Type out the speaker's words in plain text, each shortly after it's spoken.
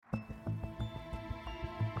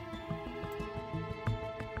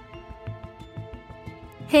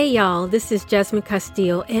Hey y'all, this is Jasmine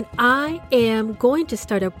Castillo, and I am going to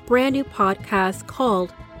start a brand new podcast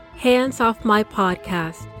called Hands Off My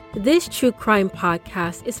Podcast. This true crime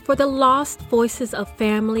podcast is for the lost voices of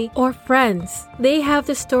family or friends. They have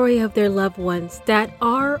the story of their loved ones that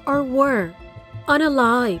are or were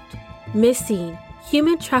unalived, missing,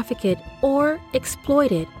 human trafficked, or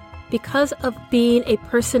exploited because of being a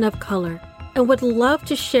person of color, and would love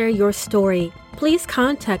to share your story. Please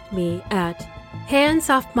contact me at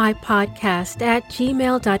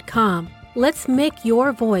handsoffmypodcast@gmail.com. Let's make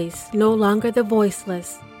your voice no longer the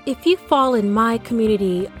voiceless. If you fall in my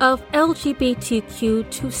community of LGBTQ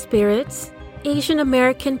two-spirits, Asian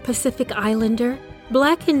American Pacific Islander,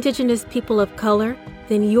 Black Indigenous people of color,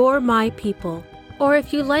 then you're my people. Or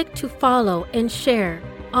if you like to follow and share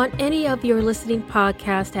on any of your listening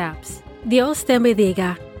podcast apps. Dios te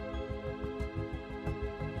bendiga.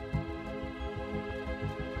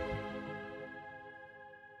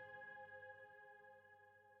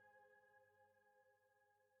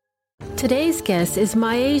 Today's guest is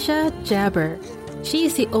Myasia Jabber. She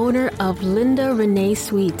is the owner of Linda Renee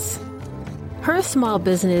Sweets. Her small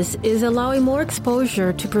business is allowing more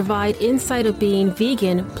exposure to provide insight of being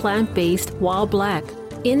vegan, plant-based, while Black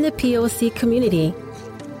in the POC community.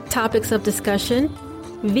 Topics of discussion: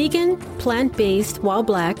 vegan, plant-based, while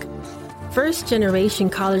Black,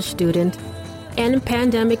 first-generation college student, and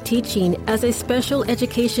pandemic teaching as a special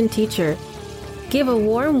education teacher. Give a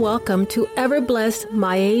warm welcome to ever-blessed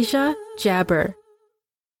Myasia Jabber.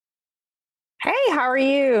 Hey, how are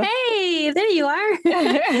you? Hey, there you are.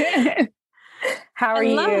 How are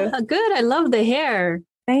you? Good. I love the hair.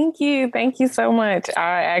 Thank you. Thank you so much.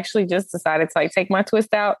 I actually just decided to take my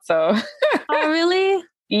twist out. So, Oh, really?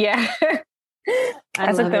 Yeah. I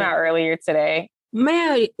took them out earlier today.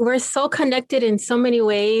 Man, we're so connected in so many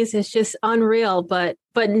ways. It's just unreal. But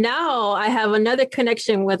now I have another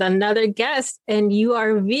connection with another guest, and you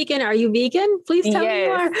are vegan. Are you vegan? Please tell me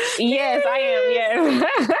you are. Yes, I am. Yes.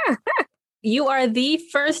 You are the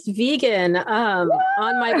first vegan on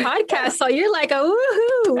my podcast. So you're like a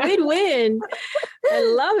woohoo, win-win. I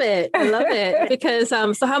love it. I love it. Because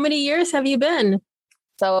so how many years have you been?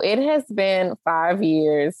 So it has been 5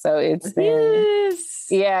 years. So it's been,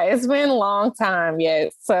 it's been a long time.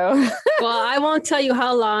 Yes. So, well, I won't tell you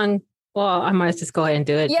how long. Well, I might just go ahead and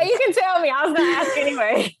do it. Yeah, you can tell me. I was going to ask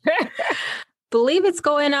anyway. Believe it's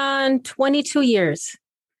going on 22 years.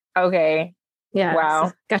 Okay. Yeah.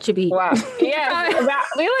 Wow. Got you beat. Wow. Yeah.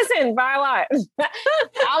 Listen, by a lot.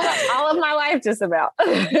 all of my life, just about.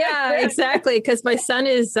 Yeah, exactly. Because my son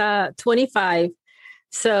is 25.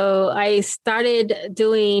 So I started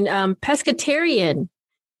doing pescatarian.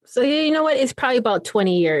 So you know what? It's probably about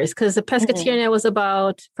 20 years because the pescatarian I was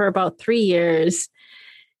for about 3 years.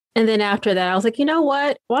 And then after that, I was like, you know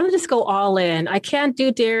what? Why don't I just go all in? I can't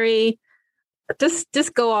do dairy.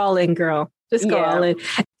 Just go all in, girl. Just go all in.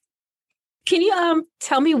 Can you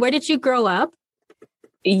tell me, where did you grow up?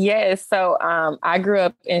 Yes. So I grew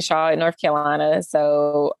up in Charlotte, North Carolina.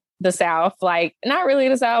 So the South, like not really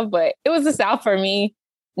the South, but it was the South for me.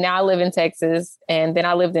 Now I live in Texas, and then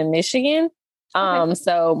I lived in Michigan.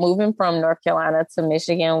 So moving from North Carolina to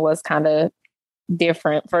Michigan was kind of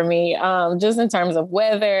different for me, just in terms of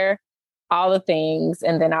weather, all the things.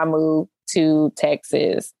 And then I moved to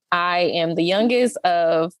Texas. I am the youngest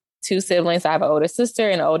of 2 siblings. I have an older sister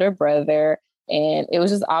and an older brother, and it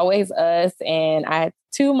was just always us. And I had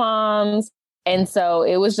 2 moms. And so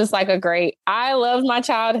it was just like I loved my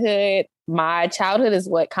childhood. My childhood is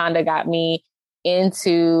what kind of got me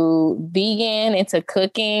into vegan, into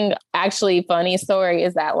cooking. Actually, funny story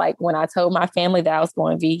is that like when I told my family that I was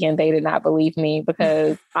going vegan, they did not believe me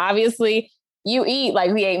because obviously you eat,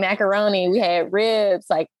 like we ate macaroni, we had ribs,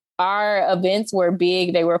 like our events were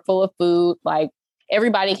big. They were full of food. Like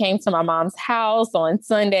everybody came to my mom's house on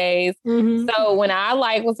Sundays. Mm-hmm. So when I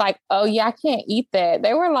was like, oh yeah, I can't eat that.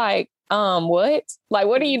 They were like, what? Like,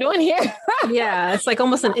 what are you doing here? Yeah. It's like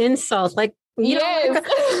almost an insult. Like, you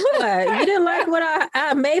didn't like what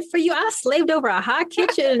I made for you. I slaved over a hot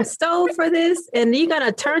kitchen stove for this, and you're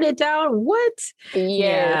gonna turn it down? What? Yes.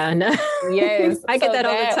 Yeah, no. Yes. I get that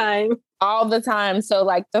all the time. All the time. So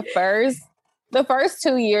like the first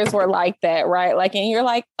 2 years were like that, right? Like, and you're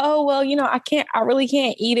like, oh, well, I really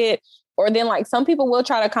can't eat it. Or then like some people will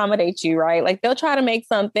try to accommodate you, right? Like they'll try to make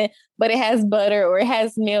something, but it has butter or it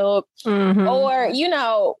has milk or,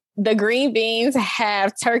 the green beans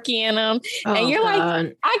have turkey in them. And you're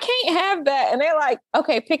like, I can't have that. And they're like,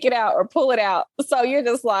 okay, pick it out or pull it out. So you're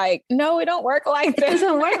just like, no, it don't work like that. It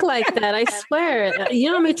doesn't work like that. I swear. You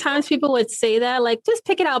know how many times people would say that? Like, just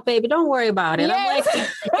pick it out, baby. Don't worry about it. Yes. I'm like,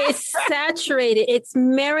 it's saturated. It's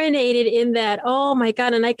marinated in that. Oh my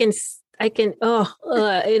God. And I can,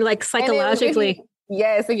 like psychologically.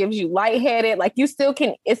 It gives you lightheaded. Like you still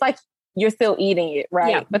can, it's like you're still eating it,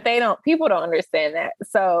 right? Yeah. But people don't understand that.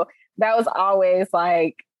 So that was always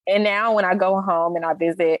like, and now when I go home and I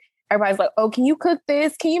visit, everybody's like, oh, can you cook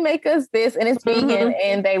this? Can you make us this? And it's vegan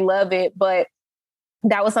and they love it. But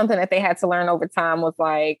that was something that they had to learn over time was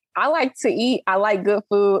like, I like to eat. I like good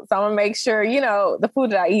food. So I'm going to make sure, the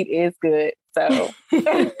food that I eat is good. So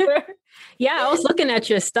yeah, I was looking at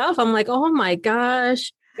your stuff. I'm like, oh my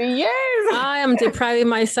gosh. Yes. I am depriving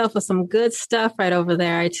myself of some good stuff right over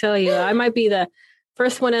there. I tell you, I might be the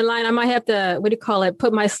first one in line. I might have to,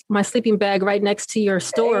 put my sleeping bag right next to your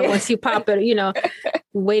store once you pop it,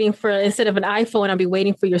 waiting for, instead of an iPhone, I'll be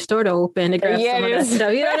waiting for your store to open to grab some of that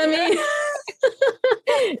stuff. You know what I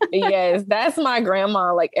mean? Yes, that's my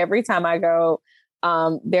grandma. Like every time I go,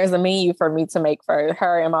 there's a menu for me to make for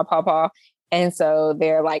her and my papa. And so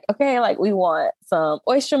they're like, okay, like we want some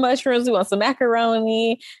oyster mushrooms, we want some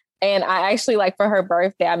macaroni. And I actually, like for her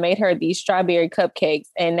birthday, I made her these strawberry cupcakes.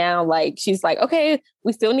 And now like, she's like, okay,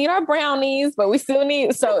 we still need our brownies, but we still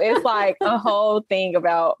need, so it's like a whole thing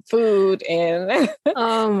about food and,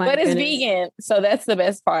 but it's vegan. So that's the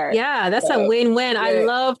best part. Yeah, that's a win-win. Yeah. I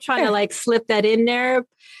love trying to like slip that in there.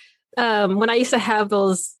 When I used to have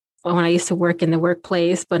those, when I used to work in the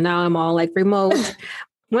workplace, but now I'm all like remote.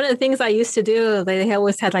 One of the things I used to do, they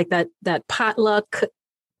always had like that potluck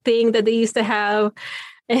thing that they used to have.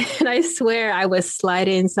 And I swear I was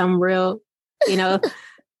sliding some real, and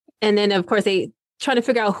then of course they try to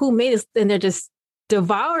figure out who made it and they're just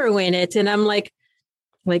devouring it. And I'm like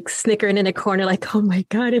snickering in a corner, like, oh my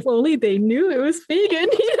God, if only they knew it was vegan,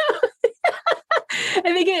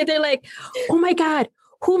 And they're like, oh my God,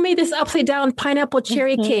 who made this upside down pineapple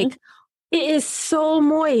cherry cake? It is so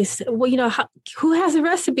moist. Well, who has a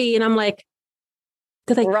recipe? And I'm like,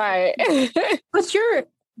 right.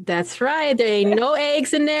 That's right. There ain't no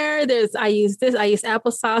eggs in there. I use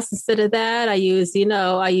applesauce instead of that. I use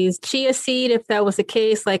chia seed if that was the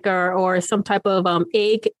case, like, or some type of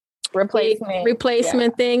egg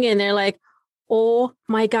replacement thing. And they're like, oh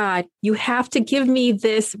my God, you have to give me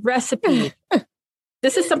this recipe.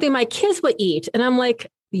 This is something my kids would eat. And I'm like,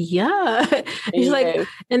 yeah. He's like,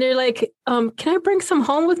 and they're like, can I bring some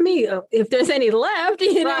home with me if there's any left?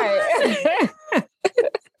 Right.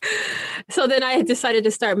 So then I decided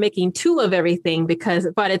to start making 2 of everything because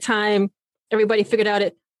by the time everybody figured out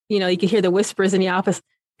it, you could hear the whispers in the office.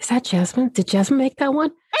 Is that Jasmine? Did Jasmine make that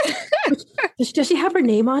one? Does she have her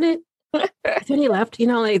name on it? Is there any left?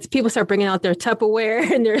 Like people start bringing out their Tupperware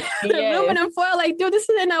and their aluminum foil. Like, dude, this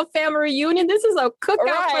isn't a family reunion. This is a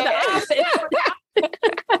cookout for the office.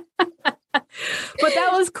 But that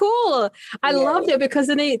was cool. I loved it because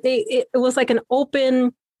then it was like an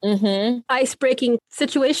open, ice-breaking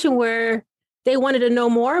situation where they wanted to know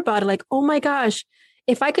more about it. Like, oh my gosh,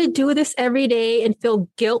 if I could do this every day and feel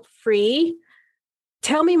guilt-free,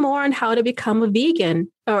 tell me more on how to become a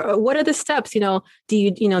vegan or what are the steps? Do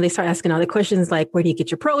you, they start asking all the questions like, where do you get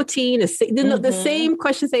your protein? The same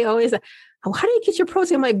questions they always, how do you get your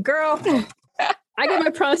protein? I'm like, girl, I get my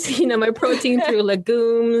protein through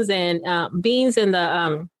legumes and beans and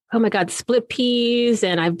the, oh my God, split peas.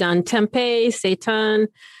 And I've done tempeh, seitan,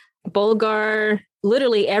 bulgur,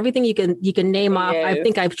 literally everything you can name off. I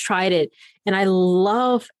think I've tried it. And I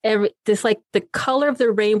love this, like the color of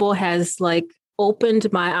the rainbow has like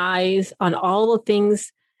opened my eyes on all the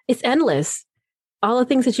things. It's endless. All the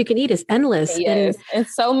things that you can eat is endless. Yes. And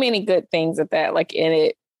so many good things at that, like in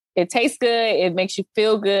it. It tastes good. It makes you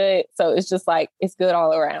feel good. So it's just like, it's good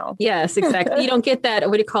all around. Yes, exactly. You don't get that.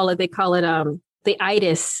 What do you call it? They call it the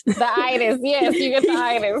itis. The itis. Yes, you get the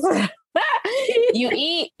itis. You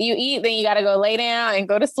eat, then you got to go lay down and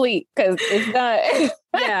go to sleep because it's done.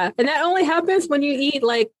 Yeah. And that only happens when you eat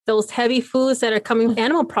like those heavy foods that are coming from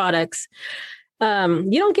animal products.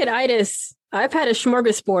 You don't get itis. I've had a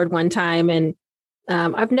smorgasbord one time and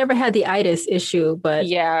I've never had the itis issue, but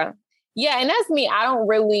yeah. And that's me.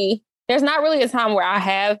 There's not really a time where I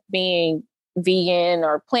have being vegan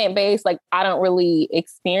or plant-based. Like I don't really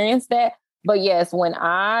experience that. But yes, when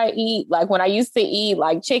I eat, like when I used to eat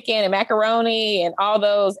like chicken and macaroni and all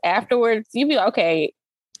those afterwards, you'd be like, okay,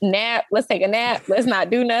 nap, let's take a nap. Let's not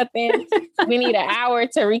do nothing. We need an hour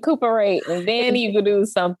to recuperate and then you can do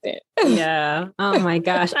something. Yeah. Oh my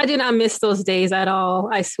gosh. I do not miss those days at all.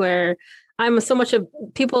 I swear. I'm so much of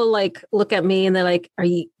people like look at me and they're like,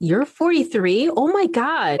 you're 43? Oh my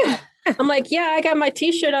God. I'm like, yeah, I got my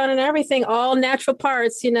t-shirt on and everything, all natural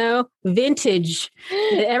parts, vintage.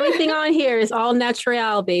 Everything on here is all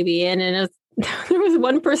natural, baby. And then there was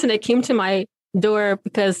one person that came to my door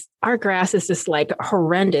because our grass is just like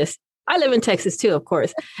horrendous. I live in Texas too, of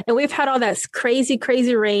course. And we've had all that crazy,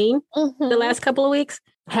 crazy rain the last couple of weeks.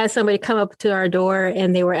 Had somebody come up to our door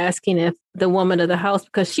and they were asking if the woman of the house,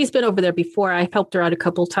 because she's been over there before. I helped her out a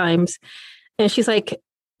couple of times. And she's like,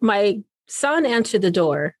 my son answered the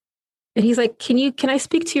door. And he's like, can I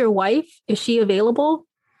speak to your wife? Is she available?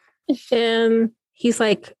 And he's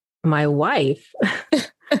like, my wife?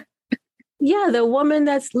 Yeah, the woman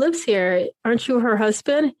that lives here. Aren't you her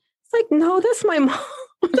husband? It's like, no, that's my mom.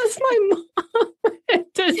 That's my mom.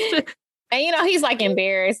 And he's like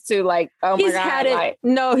embarrassed too. Like, oh my God. Had it.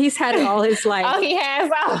 No, he's had it all his life. Oh, he has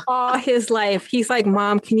all his life. He's like,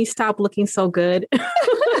 Mom, can you stop looking so good?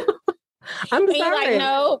 I'm sorry. Like,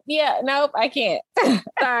 nope. Yeah, nope, I can't.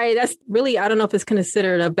 Sorry. That's really, I don't know if it's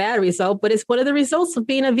considered a bad result, but it's one of the results of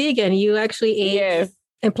being a vegan. You actually age. Yes.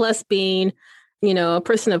 And plus being, a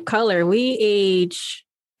person of color, we age,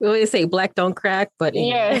 we always say black don't crack, but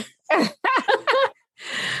yeah.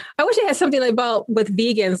 I wish they had something like about with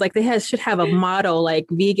vegans, like they should have a motto like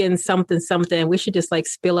vegan something. We should just like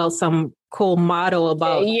spill out some cool motto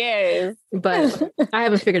about. Yes. But I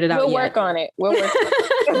haven't figured it out yet. Work on it. We'll work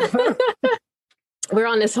on it. We're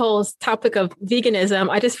on this whole topic of veganism.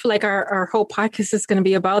 I just feel like our whole podcast is going to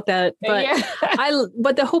be about that. But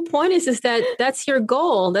but the whole point is that that's your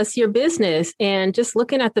goal. That's your business. And just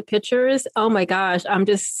looking at the pictures, oh my gosh, I'm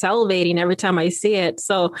just salivating every time I see it.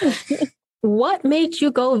 So what made you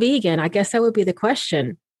go vegan? I guess that would be the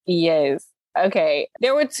question. Yes. Okay.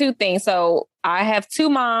 There were two things. So I have two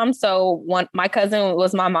moms. So my cousin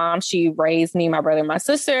was my mom. She raised me, my brother, and my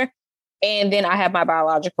sister. And then I have my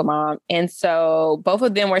biological mom. And so both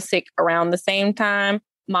of them were sick around the same time.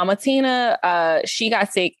 Mama Tina, she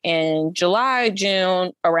got sick in July,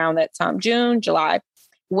 June, around that time, June, July.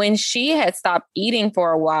 When she had stopped eating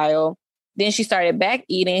for a while, then she started back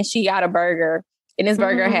eating. She got a burger. And this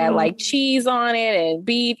burger had like cheese on it and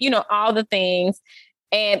beef, all the things.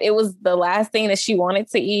 And it was the last thing that she wanted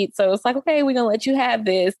to eat. So it's like, okay, we're going to let you have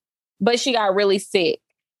this. But she got really sick.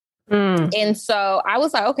 And so I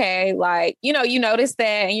was like, okay, like, you notice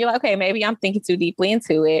that and you're like, okay, maybe I'm thinking too deeply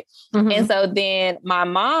into it. And so then my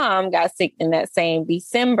mom got sick in that same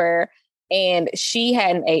December and she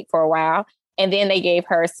hadn't ate for a while. And then they gave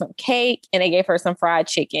her some cake and they gave her some fried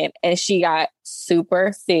chicken and she got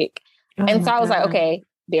super sick. And so I was like, okay,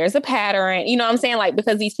 there's a pattern, you know what I'm saying? Like,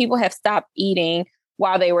 because these people have stopped eating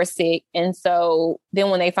while they were sick. And so then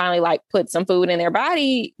when they finally like put some food in their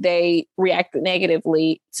body, they reacted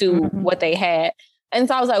negatively to what they had. And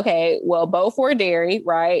so I was like, okay, well, both were dairy,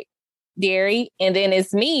 right? Dairy. And then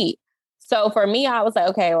it's meat. So for me, I was like,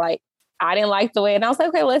 okay, like I didn't like the way, and I was like,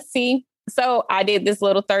 okay, let's see. So I did this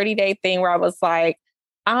little 30-day thing where I was like,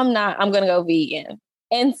 I'm going to go vegan.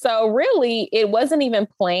 And so really it wasn't even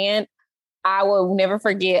planned. I will never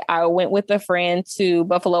forget. I went with a friend to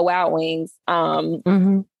Buffalo Wild Wings.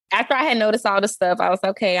 After I had noticed all the stuff, I was like,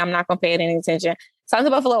 okay, I'm not going to pay it any attention. So I went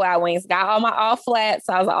to Buffalo Wild Wings, got all my all flats.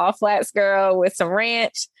 I was an all flats girl with some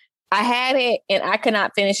ranch. I had it and I could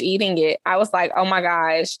not finish eating it. I was like, oh my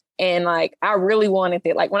gosh. And like, I really wanted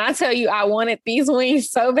it. Like when I tell you I wanted these wings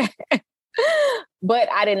so bad,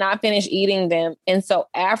 but I did not finish eating them. And so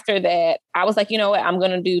after that, I was like, you know what? I'm going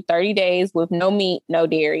to do 30 days with no meat, no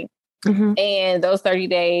dairy. And those 30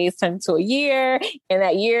 days turned into a year, and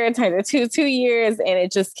that year turned into 2 years, and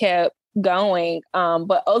it just kept going.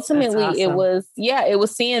 But ultimately awesome. it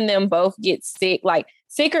was seeing them both get sick, like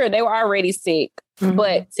sicker. They were already sick,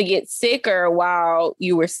 but to get sicker while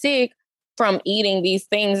you were sick from eating these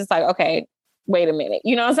things, it's like, okay, wait a minute.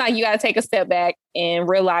 You know what I'm saying? You got to take a step back and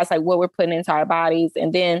realize like what we're putting into our bodies.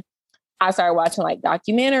 And then I started watching like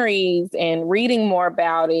documentaries and reading more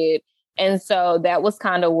about it. And so that was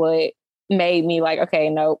kind of what made me like, okay,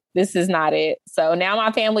 nope, this is not it. So now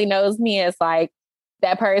my family knows me as like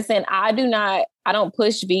that person. I don't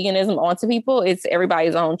push veganism onto people. It's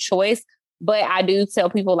everybody's own choice. But I do tell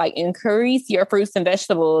people like increase your fruits and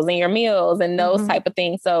vegetables and your meals and those type of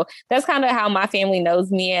things. So that's kind of how my family knows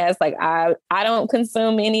me as. Like I don't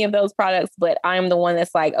consume any of those products, but I'm the one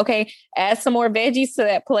that's like, okay, add some more veggies to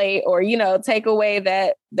that plate, or take away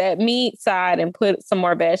that meat side and put some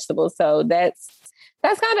more vegetables. So that's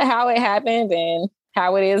kind of how it happened and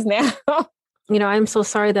how it is now. I'm so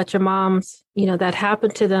sorry that your moms, that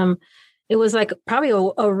happened to them. It was like probably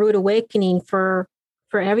a rude awakening for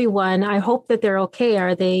everyone. I hope that they're okay.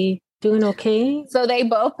 Are they doing okay? So they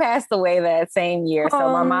both passed away that same year. So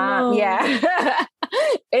my mom, no. yeah,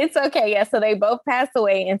 it's okay. Yeah. So they both passed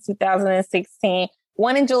away in 2016,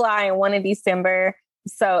 one in July and one in December.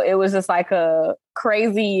 So it was just like a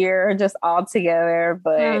crazy year just all together.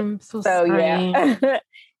 But I'm so sorry. yeah.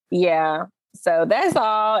 Yeah. So that's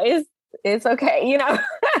all. It's okay, you know.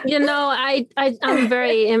 I'm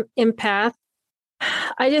very empath.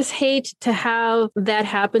 I just hate to have that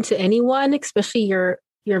happen to anyone, especially your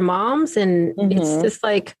moms. And it's just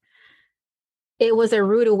like, it was a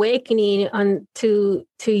rude awakening to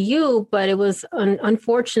you, but it was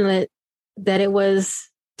unfortunate that it was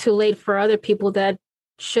too late for other people that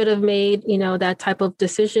should have made, that type of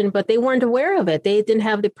decision, but they weren't aware of it. They didn't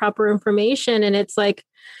have the proper information. And it's like,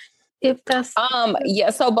 if that's yeah,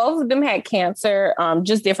 so both of them had cancer,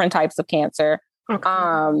 just different types of cancer.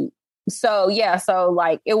 Okay. So yeah, so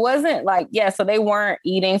like it wasn't like, yeah, so they weren't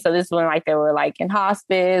eating. So this was like they were like in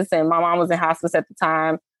hospice, and my mom was in hospice at the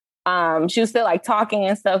time. She was still like talking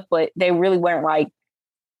and stuff, but they really weren't like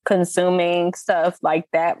consuming stuff like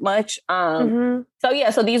that much. So yeah,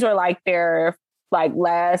 so these were like their like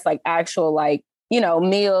last like actual like,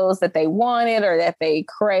 meals that they wanted or that they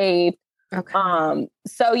craved. Okay.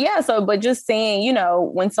 So yeah, but just seeing,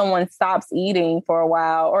 when someone stops eating for a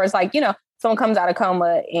while, or it's like, someone comes out of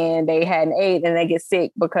coma and they hadn't ate and they get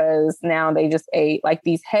sick because now they just ate like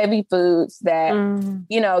these heavy foods that,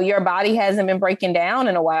 your body hasn't been breaking down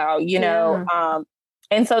in a while,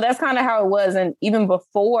 and so that's kind of how it was. And even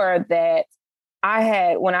before that,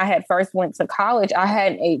 when I had first went to college, I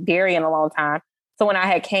hadn't ate dairy in a long time. So when I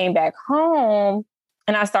had came back home,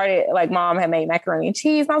 and I started, like, mom had made macaroni and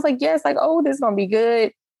cheese. And I was like, yes, like, oh, this is going to be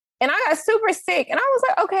good. And I got super sick. And I was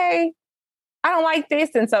like, okay, I don't like this.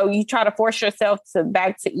 And so you try to force yourself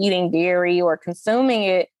back to eating dairy or consuming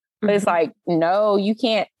it. But it's like, no, you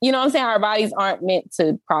can't. You know what I'm saying? Our bodies aren't meant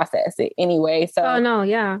to process it anyway. So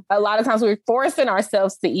a lot of times we're forcing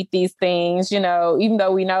ourselves to eat these things, even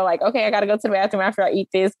though we know, like, okay, I got to go to the bathroom after I eat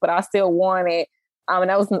this, but I still want it.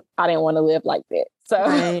 And I didn't want to live like that. So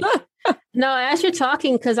right. No, as you're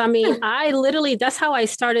talking, because I literally, that's how I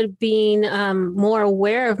started being more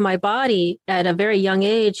aware of my body at a very young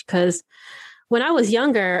age. Because when I was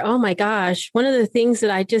younger, oh my gosh, one of the things that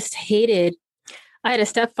I just hated, I had a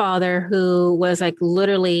stepfather who was like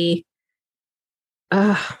literally,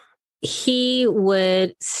 he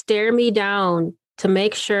would stare me down to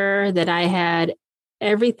make sure that I had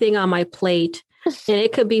everything on my plate. And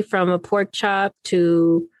it could be from a pork chop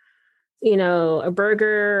to a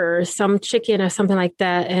burger or some chicken or something like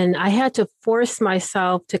that. And I had to force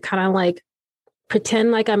myself to kind of like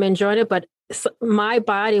pretend like I'm enjoying it. But my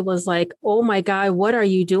body was like, oh my God, what are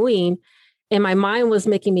you doing? And my mind was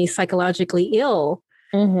making me psychologically ill,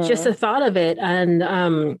 just the thought of it.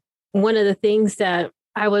 And one of the things that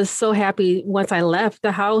I was so happy once I left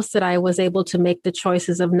the house that I was able to make the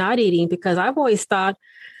choices of not eating, because I've always thought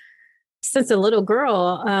since a little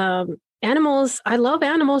girl, I love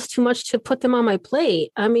animals too much to put them on my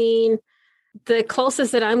plate. The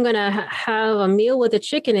closest that I'm going to have a meal with a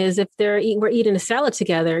chicken is if we're eating a salad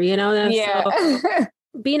together, Yeah. So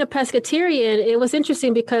being a pescatarian, it was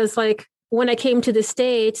interesting because like when I came to the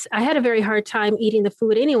States, I had a very hard time eating the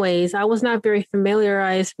food anyways. I was not very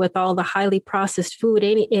familiarized with all the highly processed food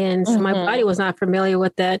and so my body was not familiar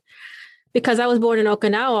with that. Because I was born in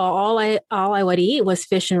Okinawa, all I would eat was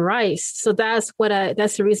fish and rice. So that's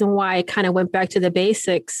the reason why I kind of went back to the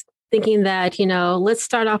basics, thinking that, let's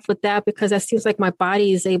start off with that because that seems like my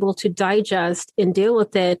body is able to digest and deal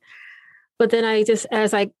with it. But then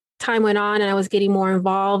as time went on and I was getting more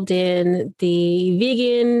involved in the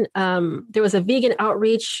vegan, there was a vegan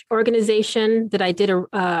outreach organization that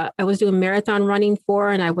I was doing marathon running for,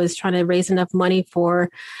 and I was trying to raise enough money for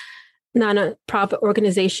non-profit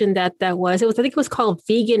organization I think it was called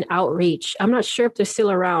Vegan Outreach. I'm not sure if they're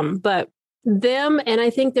still around, but them, and I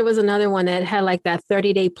think there was another one that had like that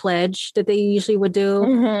 30-day pledge that they usually would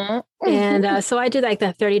do. And so I did like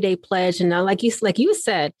that 30-day pledge, and like you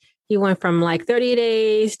said, you went from like 30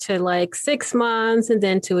 days to like 6 months and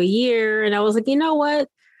then to a year. And I was like, you know what?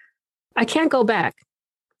 I can't go back.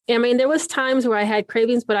 There was times where I had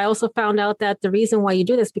cravings, but I also found out that the reason why you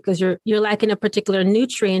do this because you're lacking a particular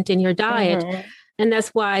nutrient in your diet. And that's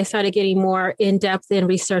why I started getting more in depth in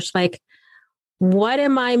research, like what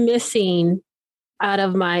am I missing out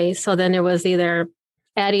of so then there was either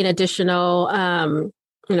adding additional,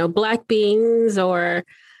 black beans or,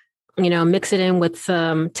 mix it in with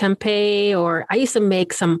some tempeh, or I used to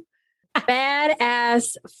make some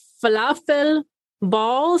badass falafel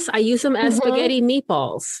balls. I use them as spaghetti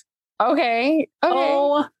meatballs. Okay.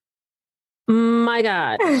 Oh my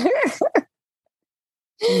God.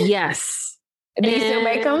 Yes. Do you still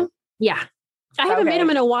make them? Yeah. I haven't made them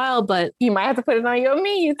in a while, but you might have to put it on your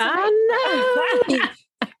menu. I know.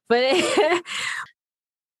 But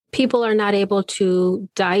people are not able to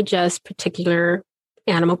digest particular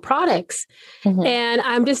animal products. Mm-hmm. And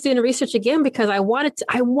I'm just doing research again because I want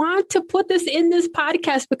to put this in this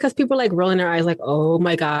podcast because people are like rolling their eyes like, oh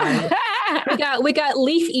my God. we got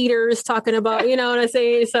leaf eaters talking about, you know what I'm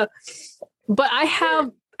saying? So, but I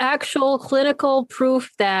have actual clinical proof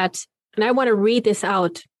that, and I want to read this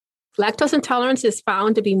out. Lactose intolerance is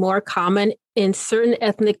found to be more common in certain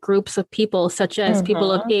ethnic groups of people, such as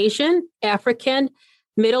people of Asian, African,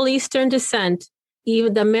 Middle Eastern descent.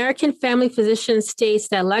 Even the American Family Physician states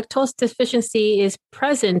that lactose deficiency is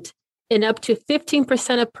present in up to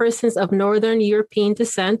 15% of persons of Northern European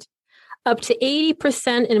descent, up to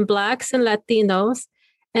 80% in Blacks and Latinos,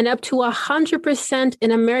 and up to 100%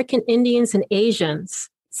 in American Indians and Asians.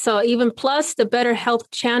 So even plus the Better Health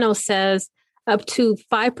Channel says up to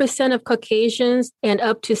 5% of Caucasians and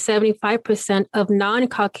up to 75% of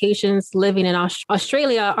non-Caucasians living in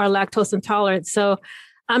Australia are lactose intolerant. So,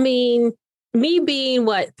 I mean, me being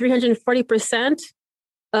 340%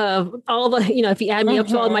 of all the, if you add me up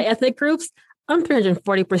to all my ethnic groups, I'm 340%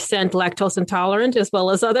 lactose intolerant as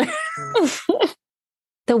well as other.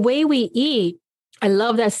 The way we eat, I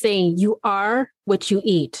love that saying, you are what you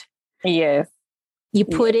eat. Yes. You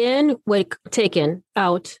put in what taken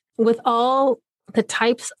out. With all the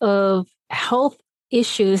types of health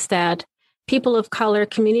issues that people of color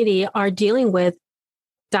community are dealing with,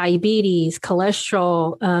 diabetes,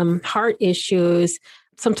 cholesterol, heart issues,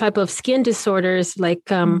 some type of skin disorders like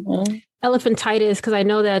elephantitis, because I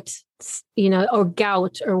know that, or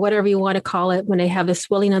gout or whatever you want to call it, when they have the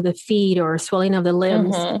swelling of the feet or swelling of the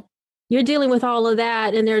limbs, you're dealing with all of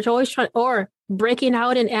that. And they're always or breaking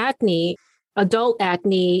out in acne, adult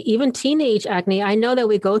acne, even teenage acne. I know that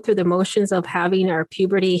we go through the motions of having our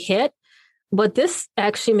puberty hit, but this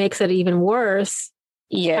actually makes it even worse.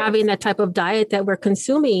 Yes. Having that type of diet that we're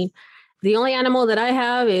consuming. The only animal that I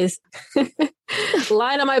have is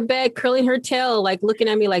lying on my bed, curling her tail, like looking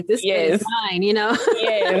at me like this is mine,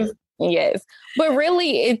 Yes. But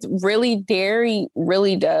really, dairy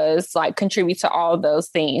really does like contribute to all those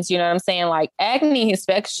things. You know what I'm saying? Like acne,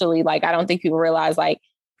 especially, like I don't think people realize like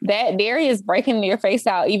that dairy is breaking your face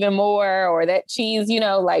out even more, or that cheese,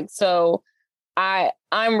 so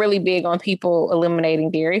I'm really big on people eliminating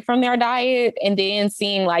dairy from their diet and then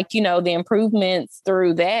seeing the improvements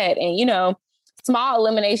through that and, small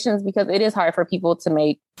eliminations, because it is hard for people to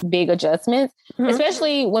make big adjustments,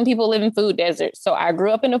 especially when people live in food deserts. So I grew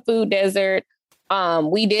up in a food desert.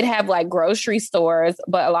 We did have grocery stores,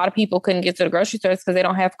 but a lot of people couldn't get to the grocery stores because they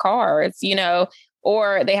don't have cars,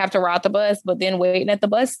 or they have to ride the bus, but then waiting at the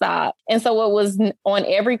bus stop. And so it was on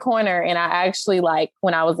every corner. And I actually,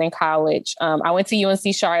 when I was in college, I went to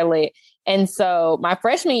UNC Charlotte. And so my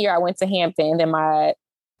freshman year, I went to Hampton. And then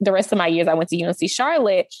the rest of my years, I went to UNC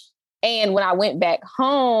Charlotte. And when I went back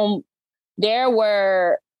home, there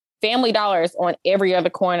were Family Dollars on every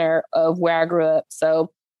other corner of where I grew up.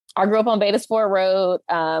 So I grew up on Betasport Road.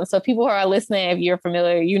 So people who are listening, if you're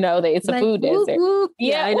familiar, you know that it's a food desert.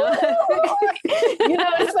 Yeah, I know.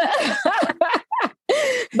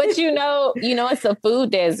 But it's a food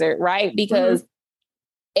desert, right? Because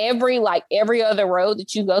every other road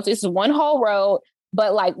that you go to, it's one whole road,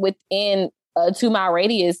 but within a 2-mile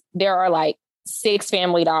radius, there are 6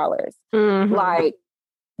 Family Dollars.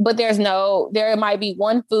 But there might be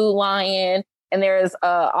one Food Lion, and there's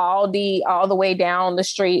Aldi all the way down the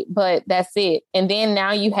street, but that's it. And then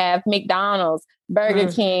now you have McDonald's, Burger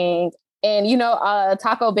King, and,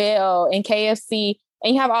 Taco Bell and KFC,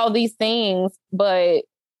 and you have all these things, but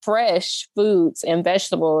fresh foods and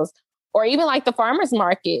vegetables, or even the farmer's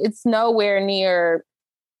market, it's nowhere near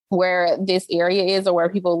where this area is or where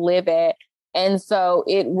people live at. And so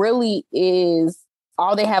it really is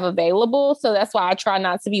all they have available. So that's why I try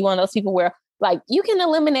not to be one of those people where you can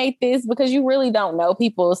eliminate this, because you really don't know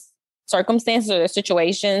people's circumstances or their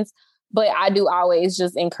situations. But I do always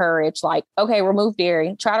just encourage okay, remove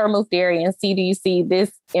dairy, try to remove dairy and see, do you see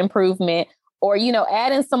this improvement? Or,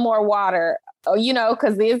 add in some more water, or,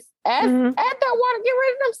 because it's add that water, get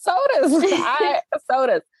rid of them sodas.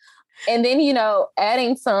 And then,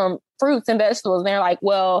 adding some fruits and vegetables. And they're like,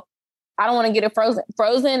 well, I don't want to get it frozen.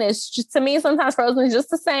 Frozen is just, to me, sometimes frozen is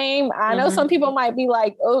just the same. I know some people might be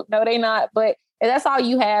like, oh, no, they not. But if that's all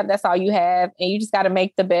you have, that's all you have. And you just got to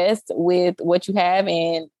make the best with what you have.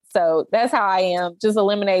 And so that's how I am. Just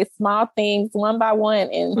eliminate small things one by one.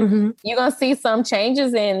 And you're going to see some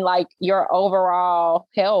changes in your overall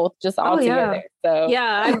health just altogether. So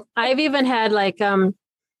yeah, I've even had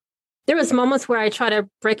there's there was moments where I try to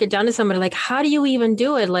break it down to somebody, like, how do you even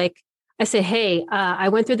do it? Like, I said, hey, I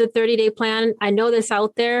went through the 30-day plan. I know this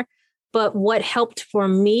out there, but what helped for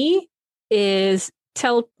me is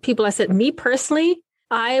tell people, I said, me personally,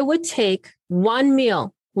 I would take one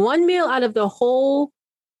meal out of the whole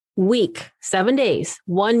week, 7 days,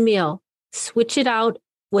 one meal, switch it out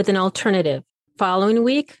with an alternative. Following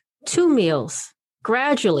week, 2 meals,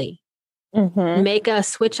 gradually make a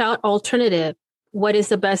switch out alternative. What is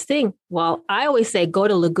the best thing? Well, I always say go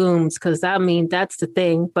to legumes because that's the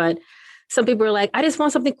thing. But some people are like, I just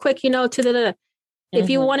want something quick, If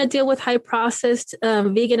you want to deal with high processed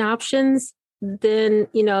vegan options, then,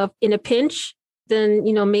 in a pinch, then,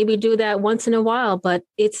 maybe do that once in a while. But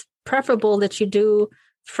it's preferable that you do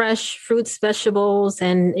fresh fruits, vegetables,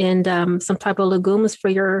 and some type of legumes for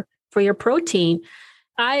your protein.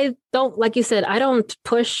 I don't, like you said, I don't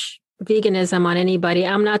push veganism on anybody.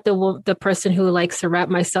 I'm not the person who likes to wrap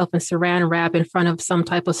myself in saran wrap in front of some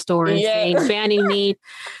type of store and saying banning meat.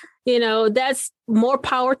 That's more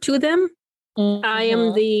power to them. I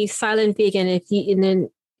am the silent vegan.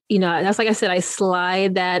 That's like I said, I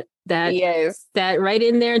slide that right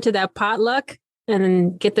in there into that potluck and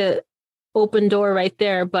then get the open door right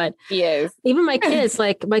there. But even my kids,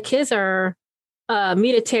 my kids are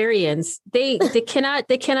meatitarians. They cannot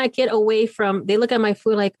get away from, they look at my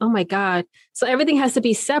food like, oh my God. So everything has to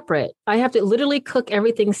be separate. I have to literally cook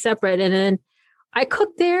everything separate. And then I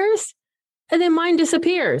cook theirs and then mine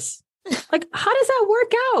disappears. Like, how does that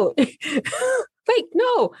work out? Wait,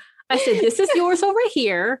 no. I said, this is yours over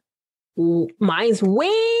here. Mine's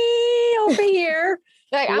way over here.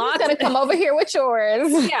 Like, I'm just going to come over here with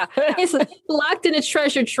yours. Yeah. It's locked in a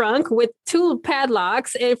treasure trunk with 2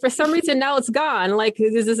 padlocks. And for some reason now it's gone. Like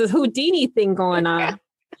this is a Houdini thing going on.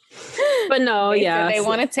 But no, they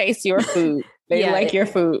want to taste your food. They like your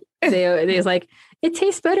food. They're like, it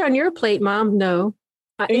tastes better on your plate, Mom. No.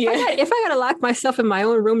 If I got to lock myself in my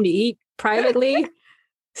own room to eat privately,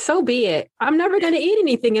 so be it. I'm never going to eat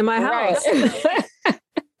anything in my house.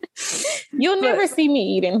 You'll never see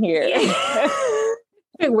me eat in here.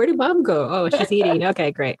 Where did Mom go? Oh, she's eating.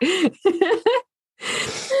 Okay, great.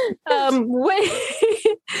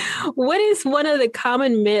 What is one of the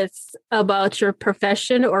common myths about your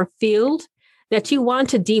profession or field that you want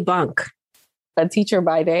to debunk? A teacher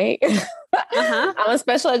by day. I'm a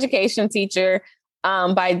special education teacher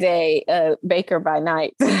by day, baker by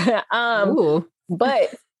night.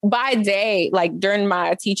 But by day, like during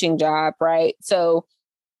my teaching job, right? So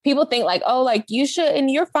people think like, oh, like you should,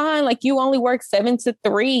 and you're fine. Like you only work 7 to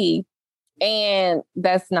 3. And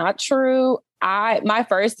that's not true. My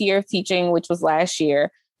first year of teaching, which was last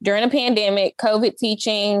year, during a pandemic, COVID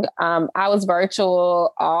teaching, I was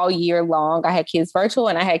virtual all year long. I had kids virtual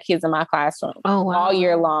and I had kids in my classroom all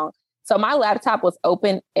year long. So my laptop was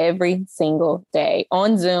open every single day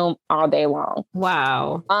on Zoom all day long.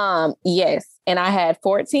 Wow. Yes. And I had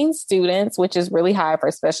 14 students, which is really high for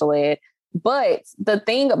special ed. But the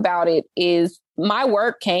thing about it is my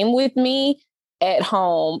work came with me at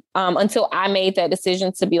home until I made that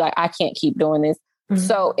decision to be like, I can't keep doing this. Mm-hmm.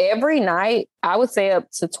 So every night I would stay up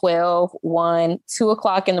to 12, 1, 2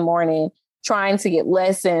 o'clock in the morning, trying to get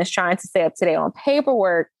lessons, trying to stay up to date on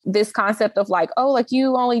paperwork. This concept of like, oh, like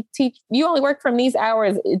you only work from these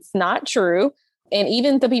hours. It's not true. And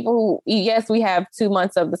even the people who, yes, we have 2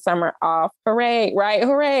 months of the summer off. Hooray, right?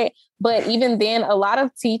 Hooray. But even then, a lot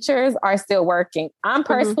of teachers are still working. I'm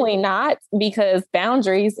personally not, because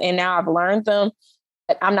boundaries, and now I've learned them,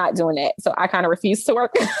 but I'm not doing that. So I kind of refuse to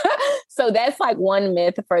work. So that's like one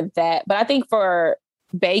myth for that. But I think for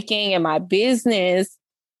baking and my business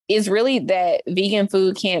is really that vegan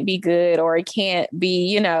food can't be good, or it can't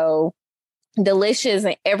be, delicious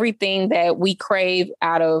and everything that we crave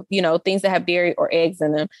out of, things that have dairy or eggs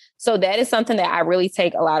in them. So that is something that I really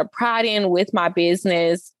take a lot of pride in with my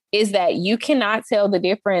business, is that you cannot tell the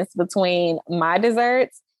difference between my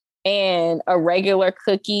desserts and a regular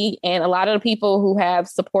cookie. And a lot of the people who have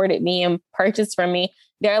supported me and purchased from me,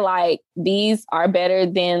 they're like, these are better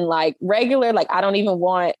than like regular, like I don't even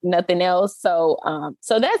want nothing else. So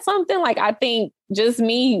that's something like, I think just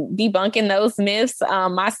me debunking those myths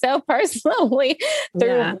myself personally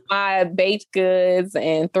through my baked goods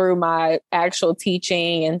and through my actual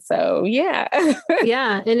teaching. And so, yeah.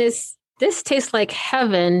 Yeah. And this tastes like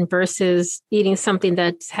heaven versus eating something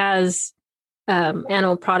that has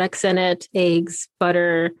animal products in it, eggs,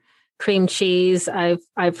 butter, cream cheese.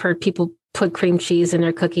 I've heard people put cream cheese in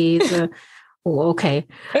their cookies. Okay.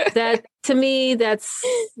 That to me, but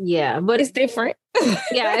it's different.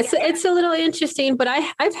 Yeah, it's a little interesting, but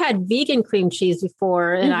I've had vegan cream cheese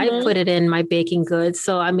before and I put it in my baking goods.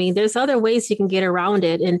 So, I mean, there's other ways you can get around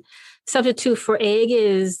it. And substitute for egg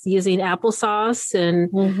is using applesauce, and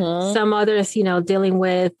some others, dealing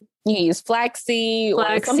with. You use flaxseed,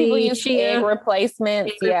 or some people use chia, egg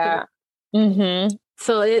replacements. Yeah. Mm-hmm.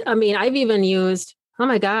 So, I've even used, oh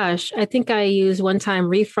my gosh, I think I used one time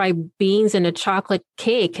refried beans in a chocolate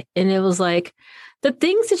cake. And it was like, the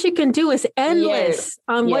things that you can do is endless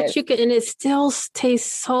on what you can, and it still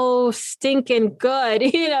tastes so stinking good,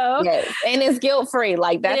 Yes. And it's guilt-free.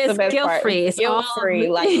 Like, that's the best part. It's guilt-free.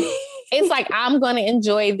 Like, it's like, I'm going to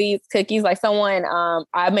enjoy these cookies. Like someone,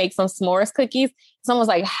 I make some s'mores cookies. Someone's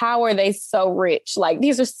like, how are they so rich? Like,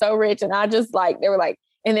 these are so rich. And I just they were like,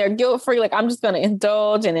 and they're guilt-free. Like, I'm just going to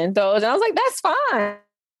indulge. And I was like, that's fine.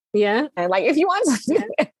 Yeah. And like, if you want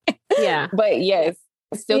to. Yeah. But yes,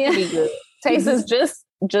 it still can be good. Taste is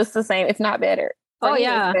just the same, if not better. Oh,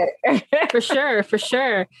 yeah. For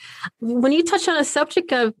sure. When you touch on a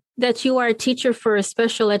subject of that you are a teacher for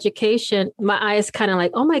special education, my eyes kind of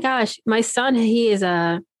like, oh my gosh, my son, he is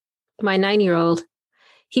my 9-year-old.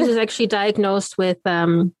 He was actually diagnosed with,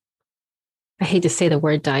 I hate to say the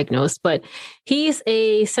word diagnosed, but he's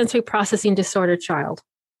a sensory processing disorder child.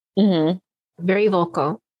 Mm-hmm. Very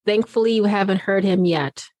vocal. Thankfully, you haven't heard him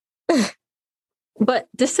yet. But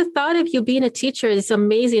just the thought of you being a teacher is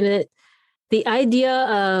amazing. The idea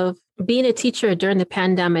of being a teacher during the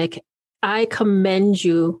pandemic, I commend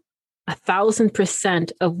you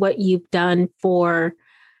 1,000% of what you've done for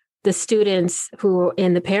the students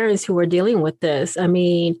and the parents who are dealing with this. I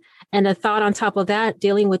mean, and the thought on top of that,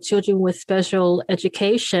 dealing with children with special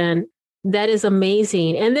education, that is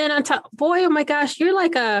amazing. And then on top, boy, oh my gosh, you're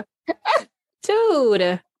like a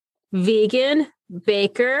dude, vegan,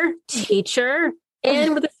 baker, teacher,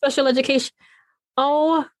 and with a special education.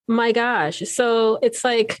 Oh my gosh. So it's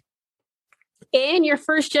like, and you're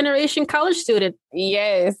first generation college student.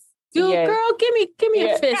 Yes. Dude, yes. Girl, give me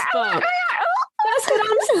a fist bump. That's what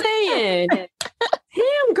I'm saying.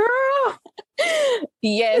 Damn, girl.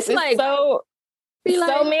 Yes. It's like so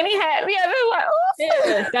many hats. Yeah, they're like, oh.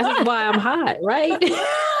 Yeah, that's why I'm hot, right?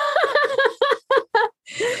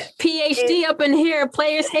 PhD up in here,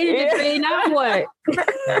 players hated degree, now what?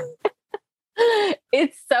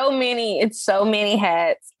 It's so many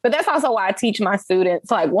hats. But that's also why I teach my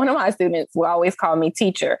students. Like, one of my students will always call me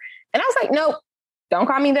teacher. And I was like, nope, don't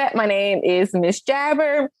call me that. My name is Miss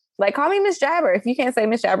Jabber. Like, call me Miss Jabber. If you can't say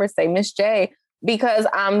Miss Jabber, say Miss J, because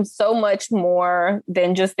I'm so much more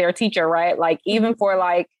than just their teacher, right? Like, even for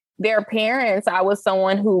like their parents, I was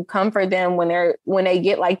someone who comforted them when they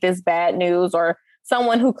get like this bad news, or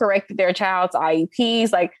someone who corrected their child's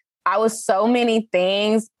IEPs. Like, I was so many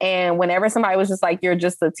things. And whenever somebody was just like, you're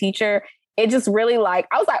just a teacher, it just really like,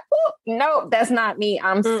 I was like, oh, no, that's not me.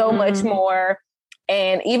 I'm so much more.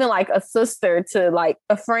 And even like a sister to like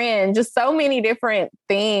a friend, just so many different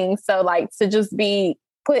things. So like to just be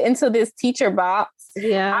put into this teacher box.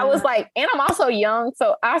 Yeah. I was like, and I'm also young.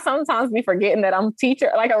 So I sometimes be forgetting that I'm a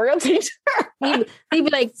teacher, like a real teacher. He'd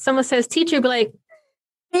be like, someone says teacher, be like,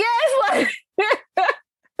 yes, like,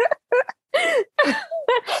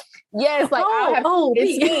 yes, like,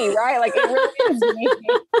 it's me, right? Like, it really is me.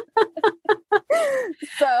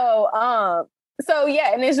 So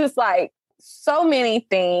yeah, and it's just like so many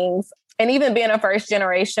things. And even being a first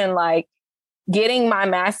generation, like getting my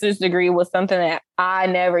master's degree was something that I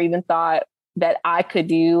never even thought that I could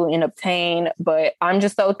do and obtain. But I'm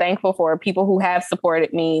just so thankful for people who have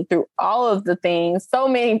supported me through all of the things, so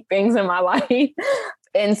many things in my life.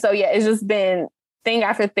 And so, yeah, it's just been thing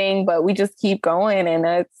after thing, but we just keep going. And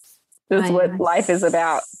that's what life is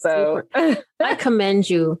about. So I commend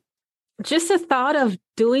you. Just the thought of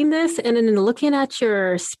doing this and then looking at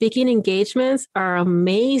your speaking engagements are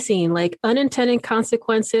amazing. Like unintended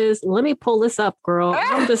consequences. Let me pull this up, girl.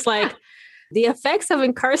 I'm just like the effects of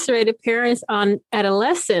incarcerated parents on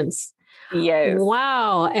adolescents. Yes.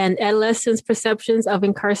 Wow. And adolescents' perceptions of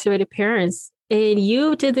incarcerated parents. And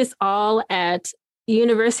you did this all at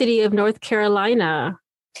University of North Carolina.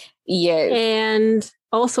 Yes. And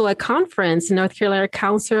also a conference, North Carolina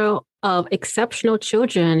Council of Exceptional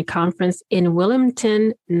Children conference in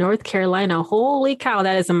Wilmington, North Carolina. Holy cow,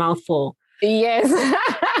 that is a mouthful. Yes.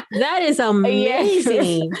 That is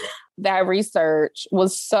amazing. Yes. That research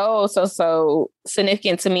was so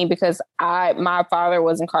significant to me because my father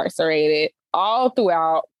was incarcerated all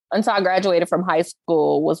throughout until I graduated from high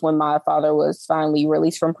school was when my father was finally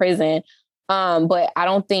released from prison. But I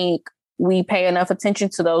don't think we pay enough attention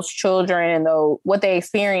to those children and what they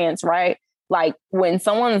experience, right? Like when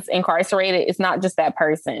someone's incarcerated, it's not just that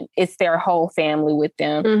person, it's their whole family with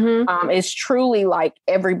them. Mm-hmm. It's truly like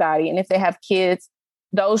everybody. And if they have kids,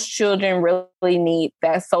 those children really need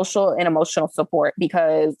that social and emotional support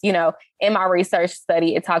because, you know, in my research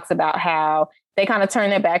study, it talks about how they kind of turn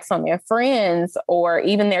their backs on their friends or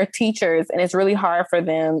even their teachers. And it's really hard for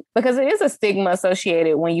them because it is a stigma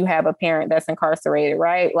associated when you have a parent that's incarcerated,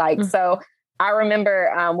 right? Like, so I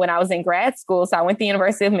remember when I was in grad school, so I went to the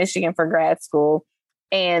University of Michigan for grad school.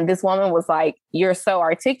 And this woman was like, "You're so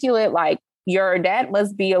articulate. Like, your dad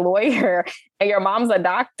must be a lawyer and your mom's a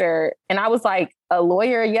doctor." And I was like, "A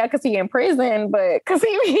lawyer? Yeah, because he in prison, but because he,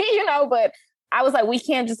 you know," but I was like, we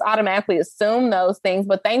can't just automatically assume those things.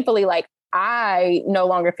 But thankfully, like, I no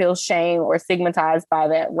longer feel shame or stigmatized by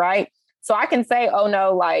that. Right. So I can say, oh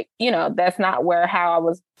no, like, you know, that's not how I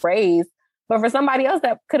was raised. But for somebody else,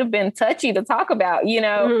 that could have been touchy to talk about, you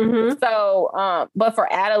know? Mm-hmm. So, but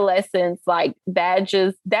for adolescents, like that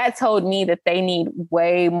told me that they need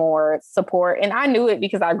way more support. And I knew it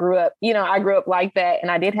because I grew up like that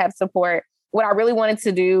and I did have support. What I really wanted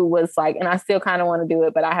to do was like, and I still kind of want to do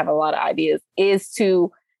it, but I have a lot of ideas, is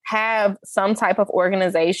to have some type of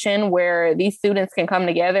organization where these students can come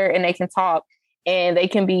together and they can talk. And they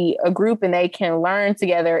can be a group and they can learn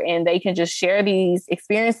together and they can just share these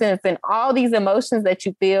experiences and all these emotions that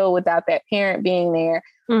you feel without that parent being there,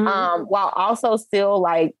 while also still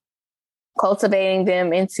like cultivating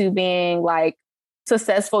them into being like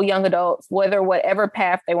successful young adults, whatever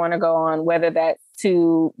path they want to go on, whether that's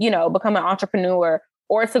to, you know, become an entrepreneur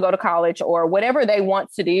or to go to college or whatever they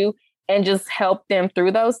want to do, and just help them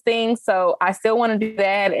through those things. So I still want to do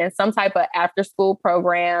that in some type of after school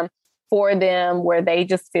program for them where they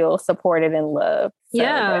just feel supported and loved. So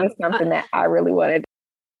that is something that I really wanted.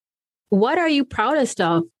 What are you proudest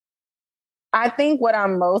of? I think what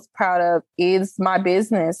I'm most proud of is my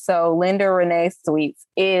business. So Linda Renee Sweets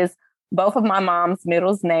is both of my mom's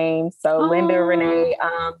middle names. So Linda Renee,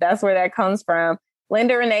 that's where that comes from.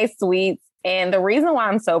 Linda Renee Sweets. And the reason why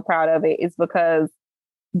I'm so proud of it is because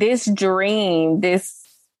this dream,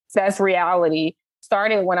 that's reality,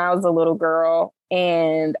 started when I was a little girl.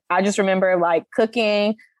 And I just remember like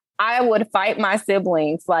cooking. I would fight my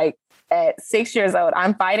siblings. Like at 6 years old,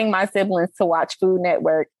 I'm fighting my siblings to watch Food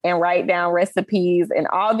Network and write down recipes and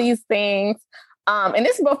all these things. And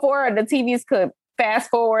this is before the TVs could fast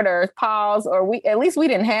forward or pause, or we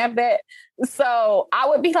didn't have that. So I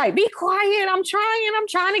would be like, be quiet. I'm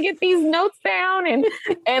trying to get these notes down.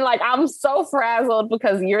 And like, I'm so frazzled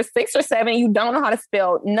because you're 6 or 7, you don't know how to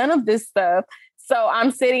spell none of this stuff. So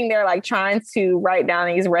I'm sitting there like trying to write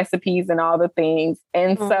down these recipes and all the things.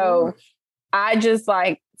 And so I just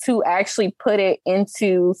like to actually put it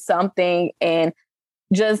into something, and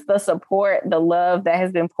just the support, the love that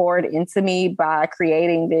has been poured into me by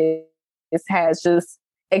creating this has just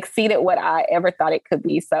exceeded what I ever thought it could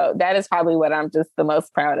be. So that is probably what I'm just the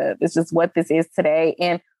most proud of. It's just what this is today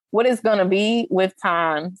and what it's going to be with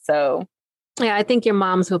time. So yeah, I think your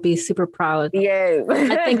moms will be super proud. Yes.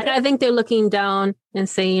 I think they're looking down and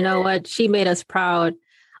saying, you know what, she made us proud.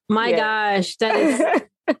 My gosh, that is,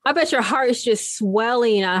 I bet your heart is just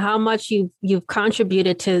swelling on how much you've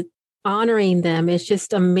contributed to honoring them. It's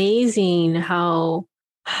just amazing how,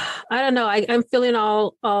 I don't know, I'm feeling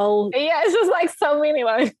all. Yeah, it's just like so many.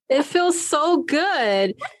 Like, it feels so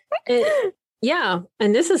good. Yeah.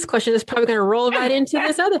 And this question is probably going to roll right into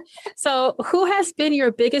this other. So who has been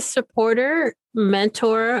your biggest supporter,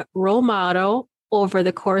 mentor, role model over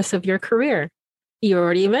the course of your career? You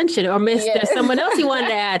already mentioned it, or there's someone else you wanted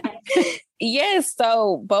to add. Yes.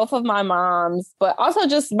 So both of my moms, but also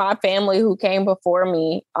just my family who came before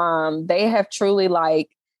me, they have truly like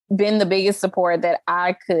been the biggest support that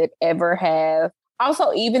I could ever have.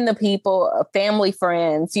 Also, even the people, family,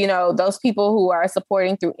 friends, you know, those people who are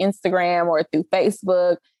supporting through Instagram or through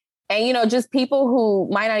Facebook, and, you know, just people who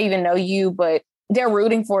might not even know you, but they're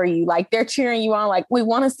rooting for you. Like they're cheering you on. Like, we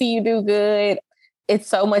want to see you do good. It's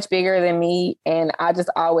so much bigger than me. And I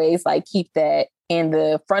just always like keep that in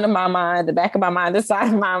the front of my mind, the back of my mind, the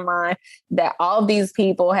side of my mind, that all of these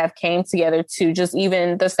people have came together to just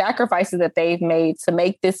even the sacrifices that they've made to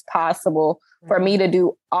make this possible for me to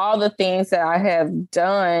do all the things that I have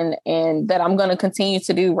done and that I'm going to continue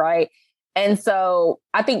to do. Right. And so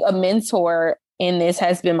I think a mentor in this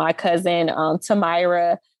has been my cousin,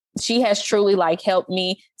 Tamira. She has truly like helped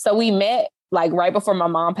me. So we met like right before my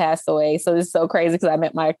mom passed away. So this is so crazy because I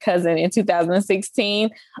met my cousin in 2016.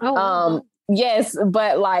 Oh, wow. Yes,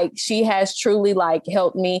 but like she has truly like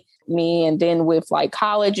helped me and then with like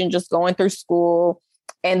college and just going through school.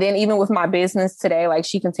 And then even with my business today, like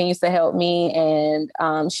she continues to help me. And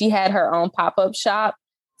she had her own pop-up shop.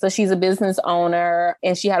 So she's a business owner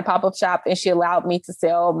and she had a pop-up shop and she allowed me to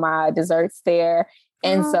sell my desserts there.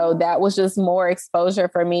 And so that was just more exposure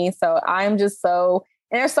for me. So I'm just so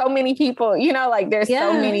And there's so many people, like there's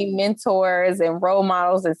so many mentors and role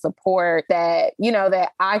models and support that, that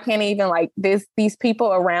I can't even like these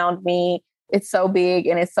people around me. It's so big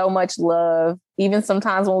and it's so much love. Even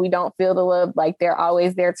sometimes when we don't feel the love, like they're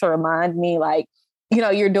always there to remind me like,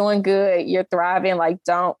 you're doing good, you're thriving. Like,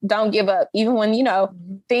 don't give up. Even when,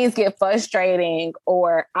 things get frustrating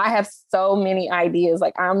or I have so many ideas.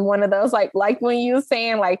 Like I'm one of those, like when you were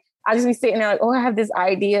saying, like, I just be sitting there like, oh, I have this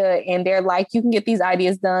idea. And they're like, you can get these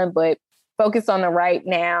ideas done, but focus on the right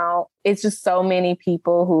now. It's just so many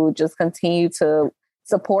people who just continue to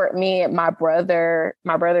support me. My brother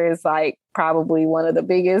is like probably one of the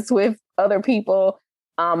biggest with other people.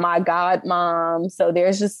 My godmom. So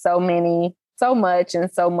there's just so much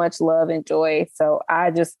and so much love and joy. So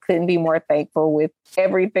I just couldn't be more thankful with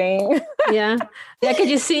everything. Yeah. I could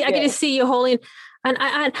just see you holding. And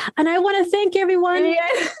I want to thank everyone.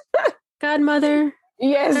 Yes. Godmother.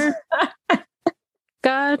 Yes.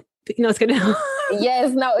 God. It's going to.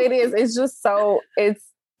 Yes. No, it is. It's just so, it's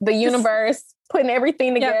the universe putting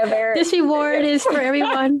everything together. This reward is for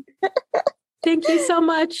everyone. Thank you so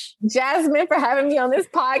much, Jasmine, for having me on this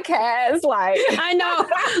podcast. Like, I know,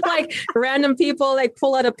 like random people like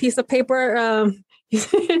pull out a piece of paper.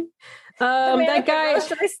 That guy,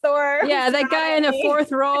 grocery store. Yeah, that guy in the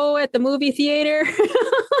fourth row at the movie theater.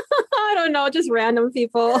 I don't know, just random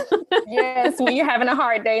people. Yes, when you're having a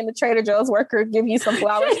hard day and the Trader Joe's worker give you some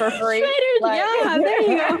flowers for free. Yeah, there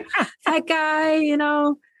you go. That guy,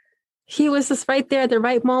 he was just right there at the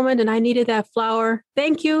right moment and I needed that flower.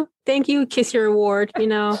 Thank you. Kiss your reward,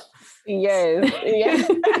 Yes. Then,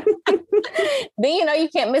 you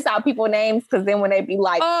can't miss out people's names because then when they be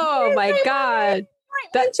like, oh my God.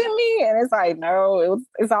 Mention me, and it's like, no,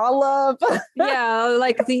 it's all love. Yeah,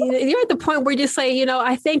 like you're at the point where you just say,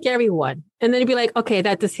 I thank everyone, and then you'd be like, okay,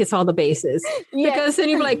 that just hits all the bases. Yes. Because then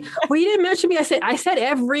you'd be like, well, you didn't mention me. I said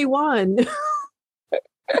everyone.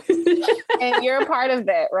 And you're a part of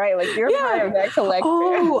that, right? Like you're part of that collective.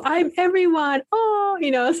 Oh, I'm everyone. Oh,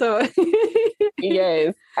 so.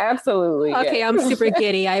 Yes, absolutely. Okay, yes. I'm super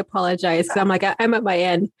giddy. I apologize because I'm like, I'm at my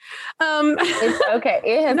end. It's okay.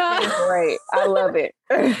 It has been great. I love it.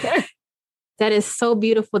 That is so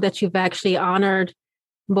beautiful that you've actually honored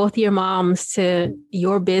both your moms to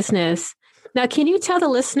your business. Now, can you tell the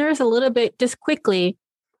listeners a little bit, just quickly,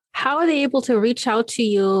 how are they able to reach out to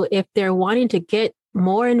you if they're wanting to get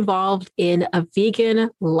more involved in a vegan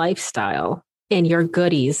lifestyle and your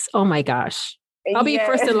goodies? Oh my gosh. I'll be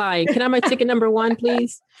first in line. Can I have my ticket number 1,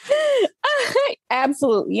 please?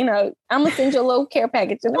 Absolutely. I'm going to send you a little care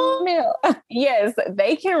package in the mail. Yes,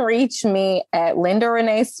 they can reach me at Linda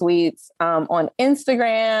Renee Sweets on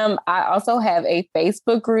Instagram. I also have a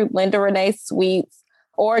Facebook group, Linda Renee Sweets,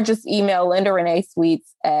 or just email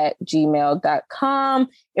lindareneesweets@gmail.com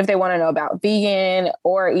if they want to know about vegan,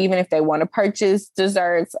 or even if they want to purchase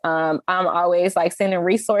desserts. I'm always like sending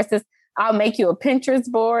resources. I'll make you a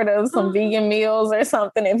Pinterest board of some vegan meals or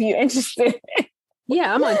something if you're interested.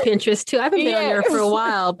 Yeah, I'm on Pinterest too. I haven't been on there for a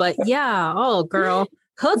while, but yeah. Oh, girl,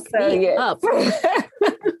 hook me up.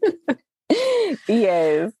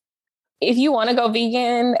 Yes. If you want to go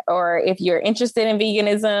vegan or if you're interested in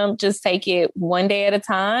veganism, just take it one day at a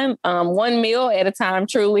time, one meal at a time,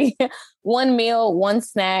 truly. One meal, one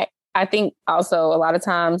snack. I think also a lot of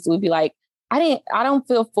times we'd be like, I don't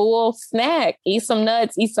feel full, snack, eat some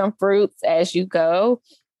nuts, eat some fruits as you go.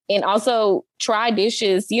 And also try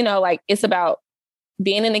dishes, like it's about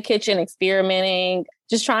being in the kitchen, experimenting,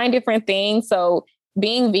 just trying different things. So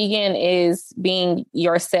being vegan is being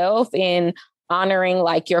yourself and honoring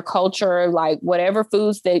like your culture, like whatever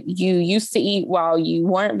foods that you used to eat while you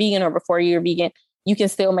weren't vegan or before you were vegan, you can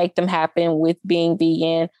still make them happen with being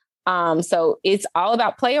vegan. So it's all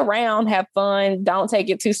about play around, have fun, don't take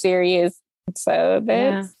it too serious. So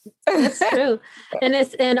that's true.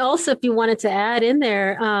 And also if you wanted to add in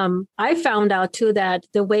there, I found out too that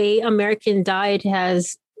the way American diet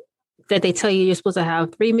has, that they tell you're supposed to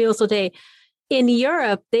have 3 meals a day. In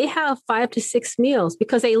Europe, they have 5 to 6 meals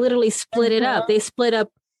because they literally split it up. They split up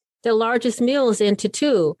the largest meals into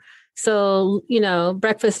 2. So,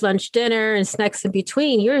 breakfast, lunch, dinner, and snacks in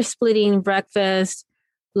between. You're splitting breakfast,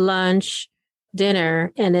 lunch,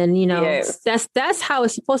 dinner, and then that's how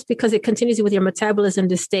it's supposed to, because it continues with your metabolism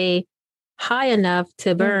to stay high enough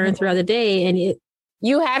to burn throughout the day. And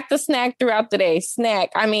you have to snack throughout the day. Snack.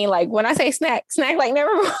 I mean, like when I say snack like never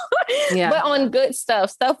but on good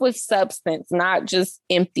stuff with substance, not just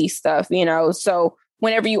empty stuff, So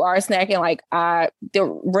whenever you are snacking, like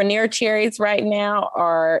the Rainier cherries right now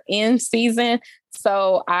are in season.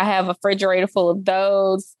 So I have a refrigerator full of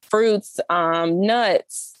those, fruits,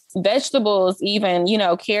 nuts, vegetables, even,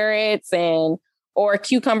 carrots and or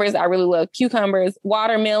cucumbers. I really love cucumbers,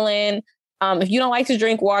 watermelon. If you don't like to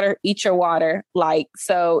drink water, eat your water. Like,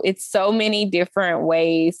 so it's so many different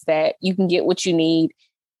ways that you can get what you need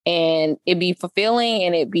and it be fulfilling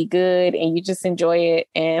and it be good and you just enjoy it.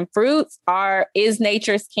 And fruits is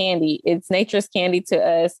nature's candy. It's nature's candy to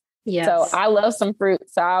us. Yes. So I love some fruit.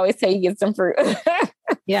 So I always say you get some fruit.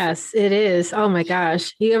 Yes, it is. Oh my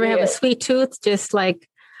gosh. You ever have a sweet tooth? Just like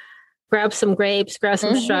grab some grapes, grab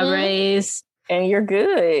some strawberries. And you're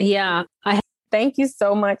good. Yeah. Thank you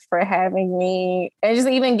so much for having me and just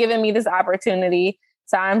even giving me this opportunity.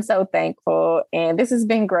 So I'm so thankful. And this has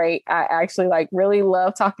been great. I actually really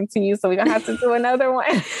love talking to you. So we're going to have to do another one.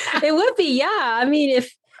 It would be. Yeah. I mean,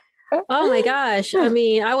 oh my gosh. I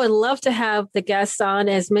mean, I would love to have the guests on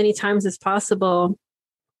as many times as possible.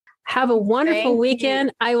 Have a wonderful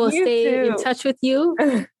weekend. I will stay in touch with you.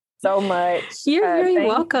 So much. You're very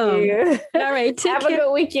welcome. You. All right. Have a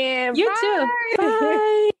good weekend. You Bye. too.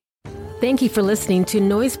 Bye. Thank you for listening to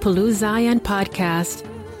Noise Palooza Zion podcast.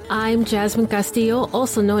 I'm Jasmine Castillo,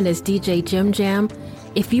 also known as DJ Jim Jam.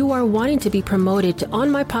 If you are wanting to be promoted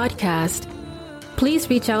on my podcast, please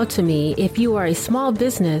reach out to me if you are a small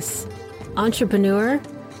business, entrepreneur,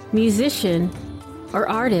 musician, or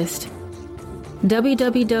artist.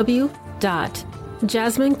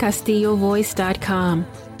 www.jasminecastillovoice.com.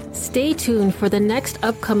 Stay tuned for the next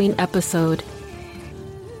upcoming episode.